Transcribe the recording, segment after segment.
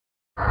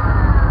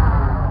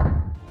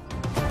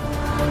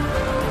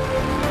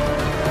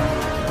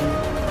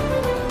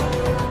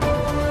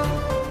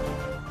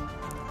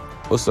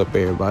What's up,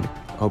 everybody?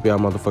 Hope y'all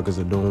motherfuckers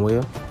are doing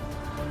well.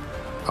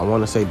 I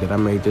want to say that I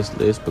made this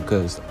list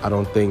because I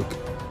don't think,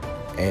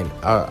 and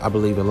I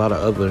believe a lot of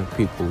other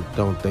people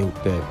don't think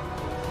that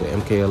the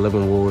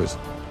MK11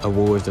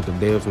 awards that the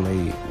devs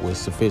made was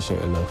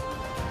sufficient enough.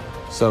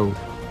 So,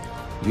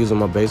 using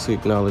my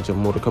basic knowledge of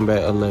Mortal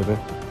Kombat 11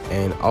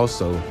 and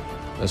also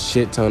a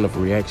shit ton of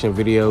reaction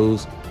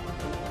videos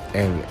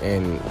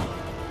and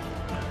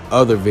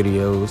other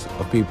videos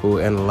of people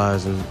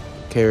analyzing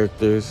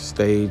characters,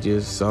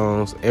 stages,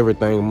 songs,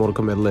 everything in Mortal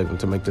Kombat 11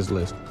 to make this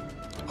list.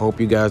 I hope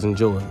you guys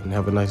enjoy and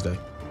have a nice day.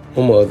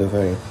 One more other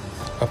thing,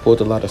 I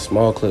pulled a lot of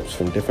small clips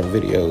from different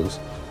videos,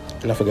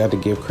 and I forgot to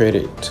give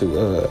credit to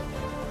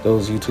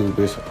those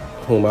YouTubers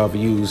whom I've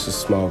used as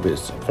small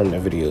bits from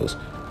their videos.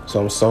 So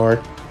I'm sorry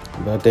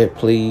about that.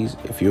 Please,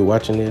 if you're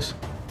watching this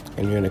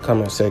and you're in the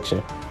comment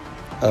section,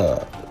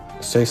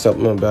 say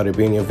something about it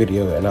being your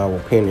video and I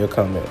will pin your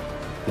comment.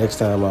 Next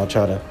time I'll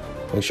try to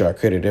make sure I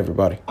credit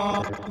everybody.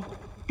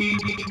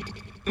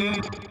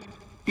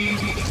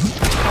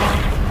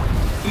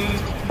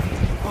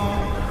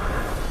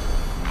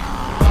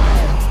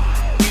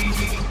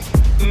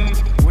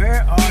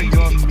 Where are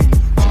your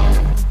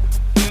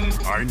means?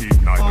 I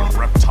need neither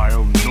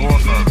reptile nor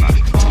Ermac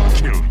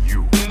to kill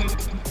you.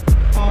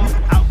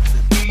 Out.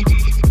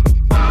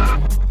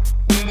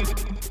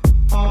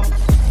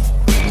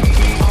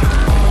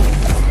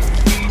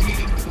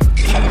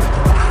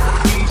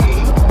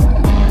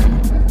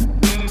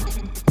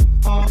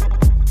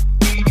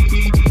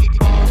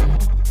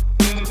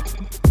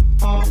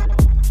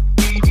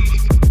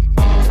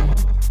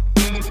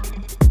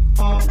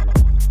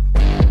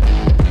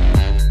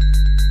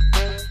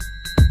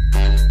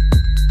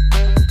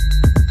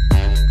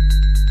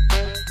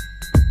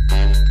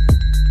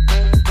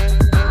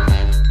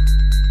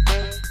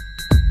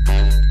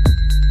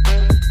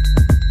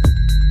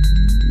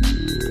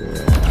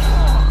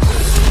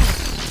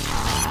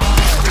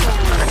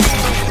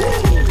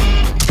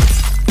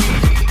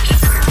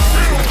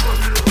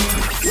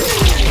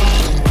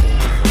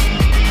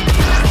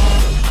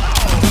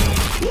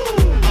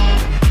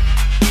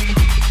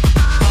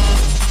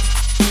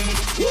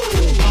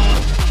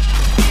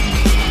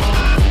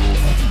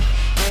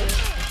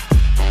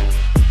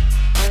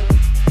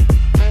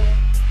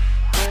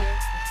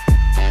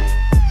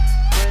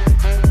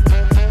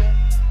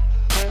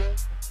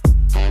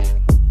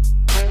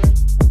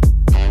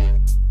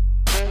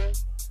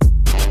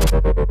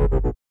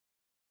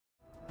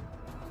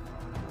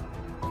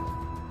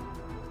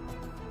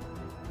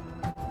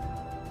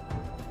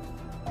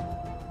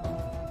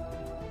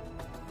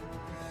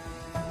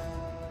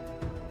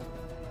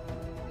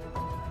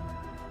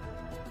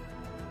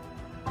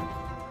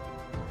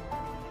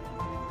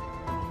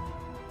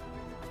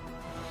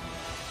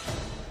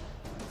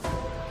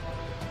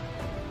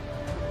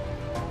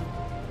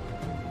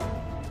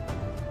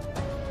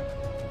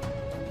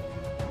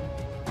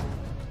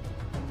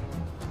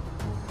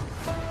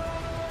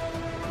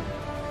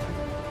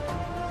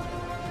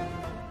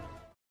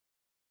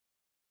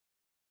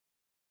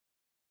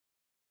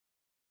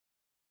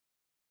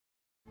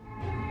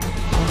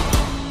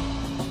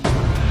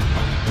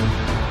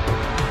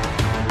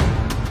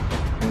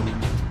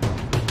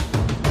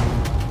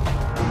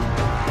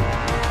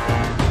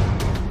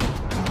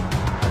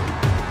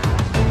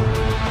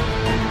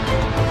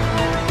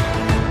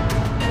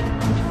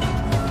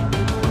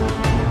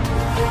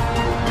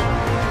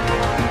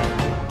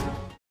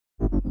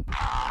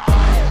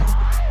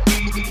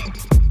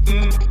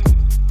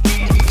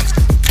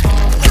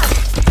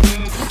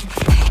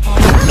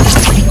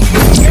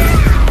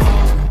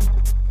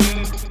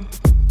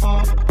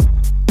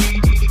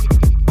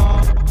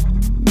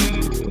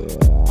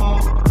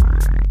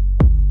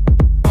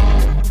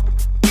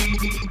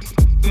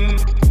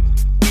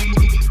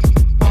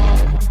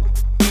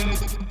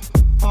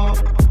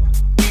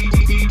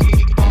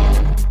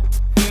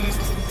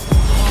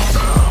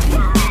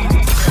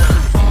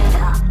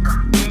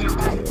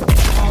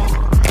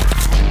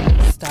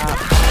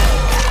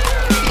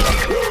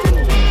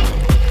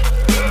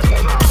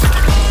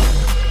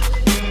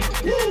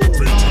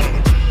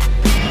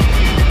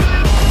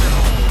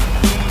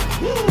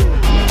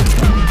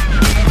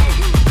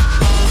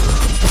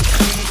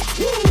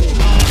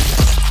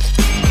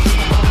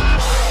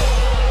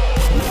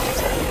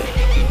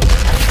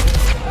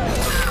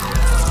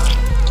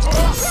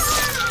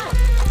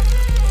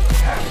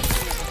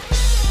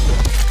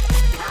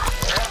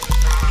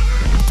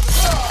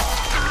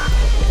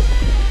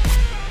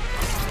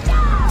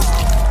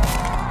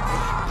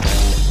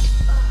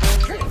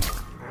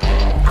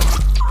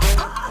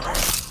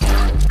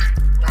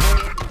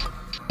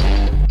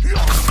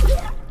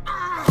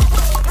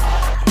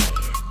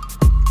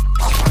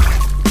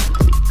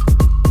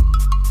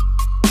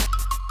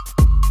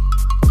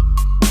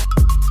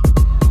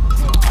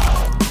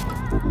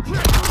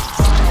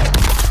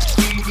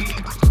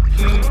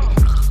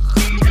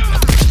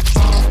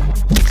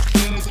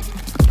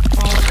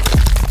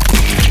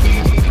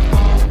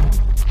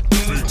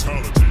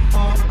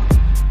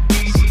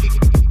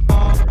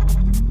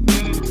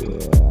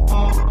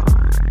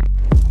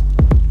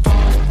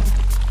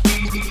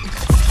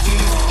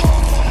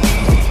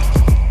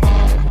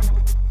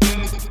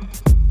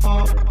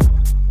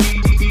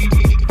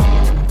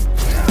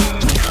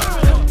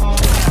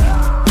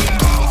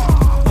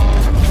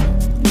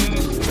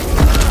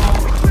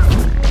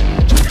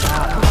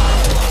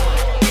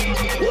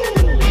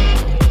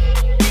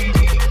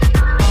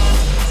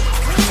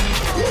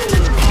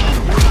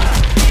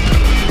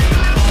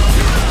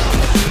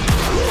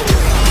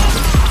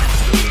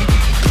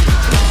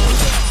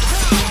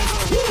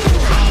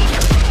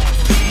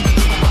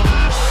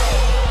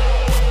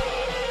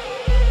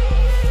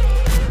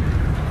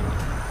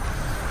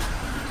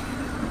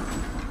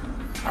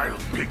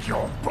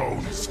 your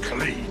bones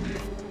clean.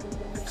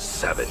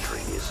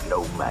 Savagery is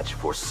no match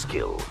for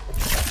skill.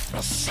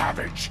 The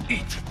savage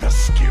eat the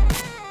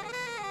skill.